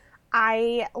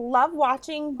 I love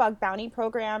watching bug bounty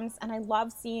programs, and I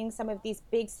love seeing some of these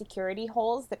big security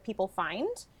holes that people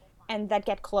find and that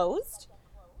get closed.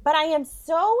 But I am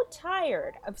so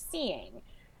tired of seeing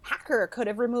hacker could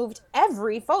have removed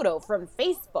every photo from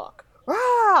Facebook.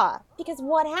 Rah! Because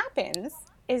what happens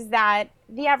is that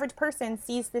the average person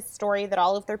sees this story that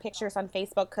all of their pictures on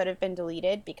Facebook could have been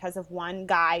deleted because of one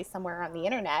guy somewhere on the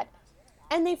internet,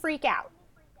 and they freak out.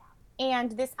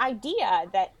 And this idea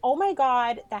that, oh my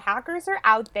God, the hackers are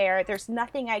out there, there's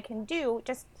nothing I can do,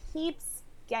 just keeps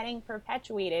getting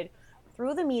perpetuated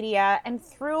through the media and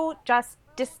through just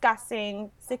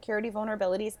discussing security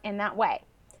vulnerabilities in that way.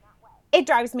 It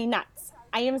drives me nuts.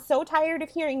 I am so tired of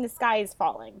hearing the sky is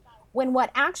falling, when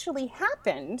what actually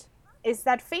happened is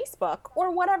that Facebook or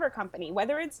whatever company,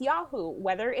 whether it's Yahoo,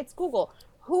 whether it's Google,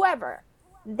 whoever,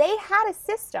 they had a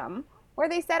system where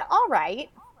they said, all right,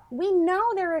 we know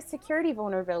there are security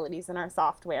vulnerabilities in our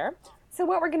software. So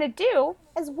what we're going to do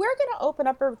is we're going to open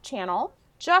up a channel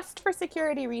just for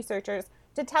security researchers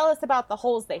to tell us about the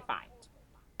holes they find.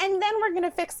 And then we're going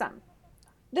to fix them.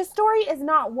 The story is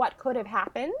not what could have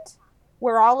happened,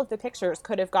 where all of the pictures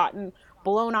could have gotten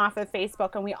blown off of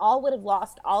Facebook and we all would have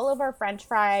lost all of our French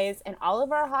fries and all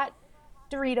of our hot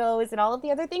Doritos and all of the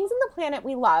other things on the planet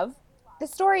we love. The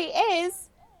story is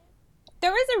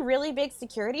there is a really big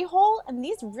security hole, and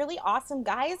these really awesome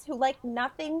guys who like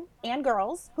nothing, and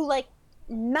girls who like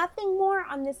nothing more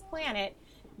on this planet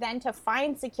than to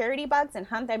find security bugs and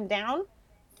hunt them down,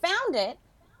 found it,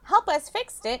 help us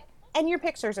fix it, and your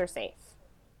pictures are safe.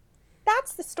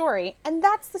 That's the story, and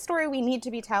that's the story we need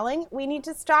to be telling. We need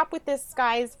to stop with this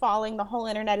sky is falling, the whole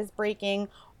internet is breaking,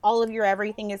 all of your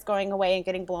everything is going away and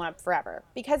getting blown up forever.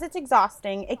 Because it's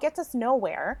exhausting, it gets us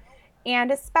nowhere,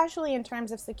 and especially in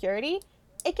terms of security,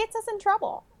 it gets us in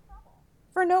trouble.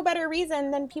 For no better reason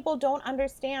than people don't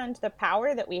understand the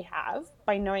power that we have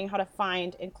by knowing how to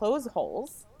find and close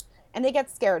holes, and they get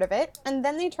scared of it, and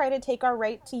then they try to take our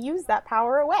right to use that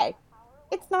power away.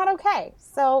 It's not okay.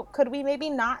 So could we maybe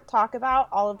not talk about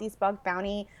all of these bug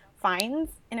bounty finds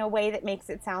in a way that makes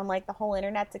it sound like the whole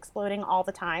internet's exploding all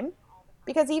the time?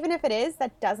 Because even if it is,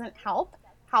 that doesn't help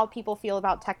how people feel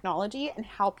about technology and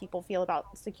how people feel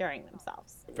about securing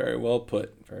themselves. Very well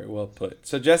put. Very well put.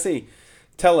 So Jesse,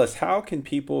 tell us, how can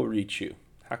people reach you?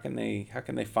 How can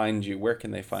they find you? Where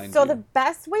can they find So you? the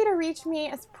best way to reach me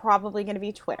is probably going to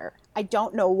be Twitter. I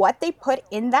don't know what they put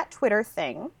in that Twitter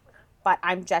thing, but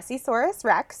I'm Jessie Saurus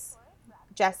Rex,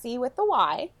 Jessie with the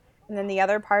Y, and then the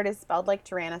other part is spelled like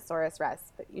Tyrannosaurus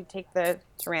Rex, but you take the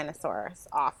Tyrannosaurus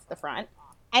off the front.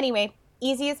 Anyway,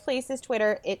 easiest place is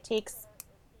Twitter. It takes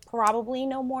probably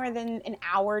no more than an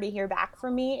hour to hear back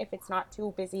from me if it's not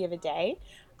too busy of a day.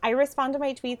 I respond to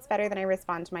my tweets better than I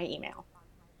respond to my email.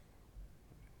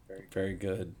 Very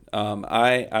good.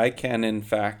 I can in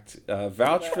fact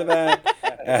vouch for that,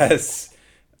 as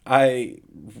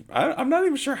I'm not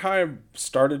even sure how I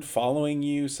started following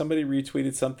you. Somebody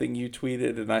retweeted something you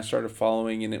tweeted, and I started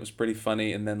following, and it was pretty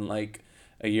funny. And then like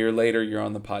a year later, you're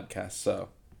on the podcast. So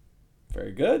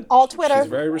very good. All Twitter. She's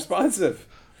very responsive.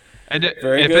 And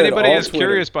Very if good. anybody All is Twitter.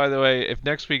 curious, by the way, if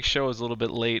next week's show is a little bit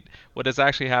late, what has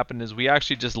actually happened is we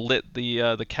actually just lit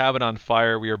the cabin on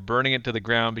fire. We are burning it to the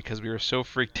ground because we were so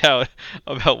freaked out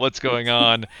about what's going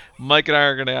on. Mike and I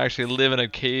are going to actually live in a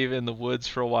cave in the woods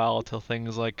for a while until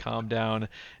things like calm down.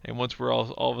 And once we're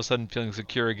all of a sudden feeling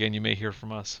secure again, you may hear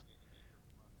from us.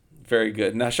 Very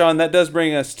good. Now, Sean, that does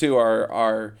bring us to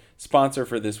our sponsor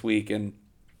for this week. And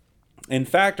in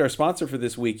fact, our sponsor for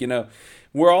this week,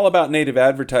 we're all about native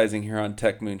advertising here on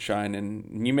Tech Moonshine,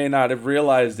 and you may not have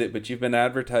realized it, but you've been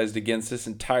advertised against this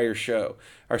entire show.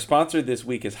 Our sponsor this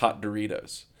week is Hot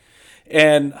Doritos.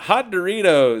 And Hot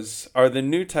Doritos are the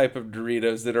new type of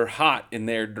Doritos that are hot in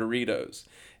their Doritos.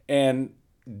 And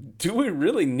do we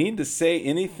really need to say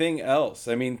anything else?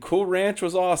 I mean, Cool Ranch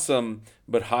was awesome,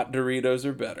 but Hot Doritos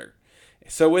are better.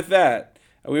 So with that,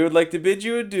 we would like to bid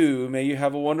you adieu. May you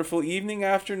have a wonderful evening,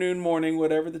 afternoon, morning,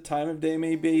 whatever the time of day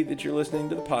may be that you're listening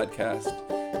to the podcast.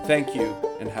 Thank you,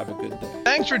 and have a good day.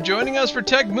 Thanks for joining us for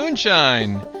Tech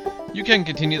Moonshine. You can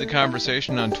continue the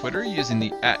conversation on Twitter using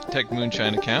the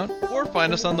 @TechMoonshine account, or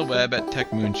find us on the web at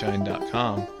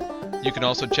techmoonshine.com. You can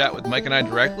also chat with Mike and I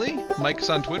directly. Mike's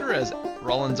on Twitter as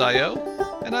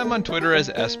RollinsIO, and I'm on Twitter as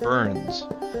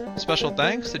SBurns. Special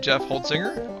thanks to Jeff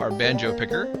Holtzinger, our banjo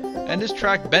picker, and his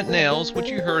track Bent Nails, which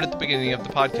you heard at the beginning of the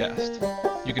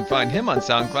podcast. You can find him on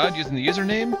SoundCloud using the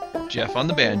username Jeff on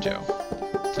the Banjo.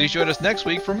 Please join us next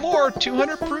week for more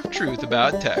 200 Proof Truth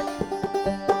about tech.